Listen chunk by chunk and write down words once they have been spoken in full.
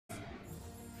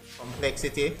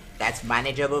complexity that's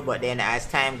manageable, but then as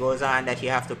time goes on that you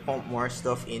have to pump more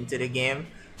stuff into the game,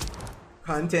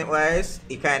 content wise,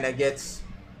 it kind of gets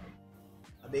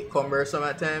a bit cumbersome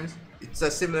at times. It's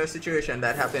a similar situation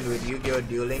that happened with Yu-Gi-Oh!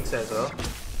 Duel Links as well.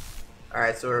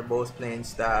 Alright, so we're both playing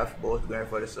staff, both going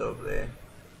for the solo play.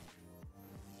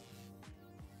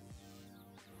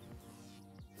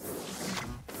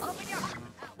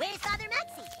 Where's Father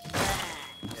Maxi?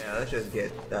 Yeah, let's just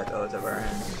get that out of our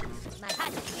hands.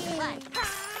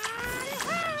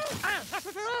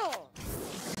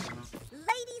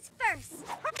 Ladies first.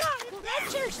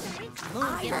 That's your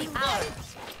strength. Give me power.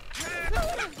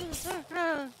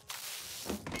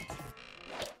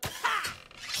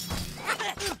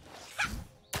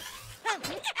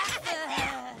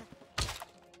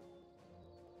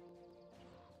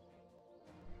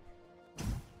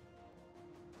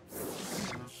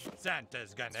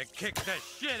 Santa's gonna kick the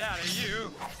shit out of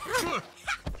you.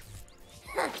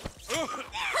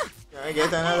 Can I get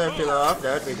another pillow off?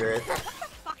 That would be great.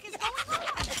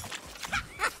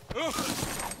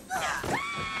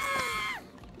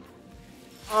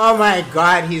 Oh my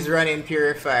god, he's running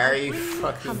Purify. Are you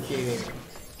fucking kidding me?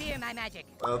 Fear my magic.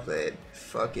 Well played.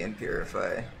 Fucking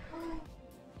Purify.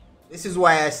 This is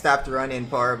why I stopped running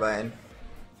Powerbind.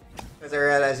 Because I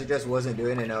realized it just wasn't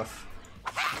doing enough.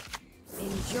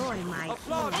 Enjoy my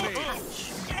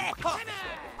touch.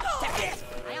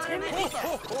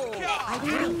 I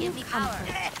will give me power.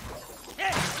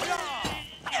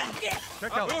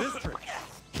 Check out this trick.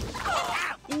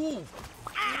 Ooh.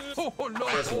 Oh, no.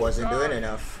 Just wasn't doing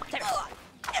enough.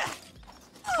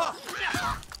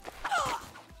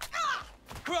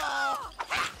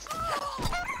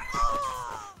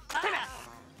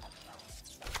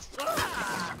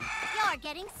 You're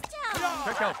getting stoned.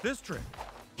 Check out this trick.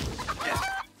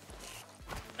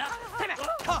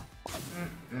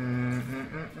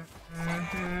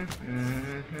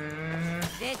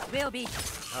 This will be.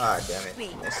 Ah, damn it.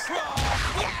 Missed.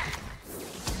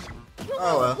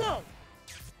 Oh well.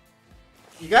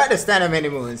 You got the stand of many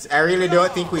moons. I really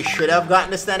don't think we should have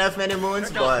gotten the stand of many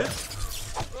moons, but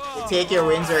you take your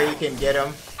wins where you can get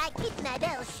them.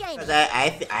 Because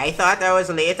I thought I was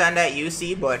late on that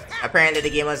UC, but apparently the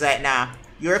game was like, nah,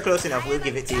 you're close enough, we'll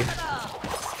give it to you.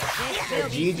 So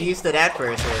GG's to that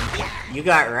person. You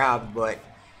got robbed, but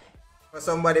for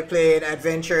somebody playing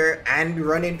Adventure and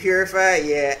running Purify,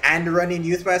 yeah, and running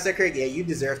Youth Massacre, yeah, you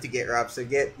deserve to get robbed, so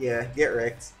get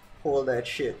wrecked. Hold that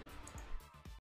shit.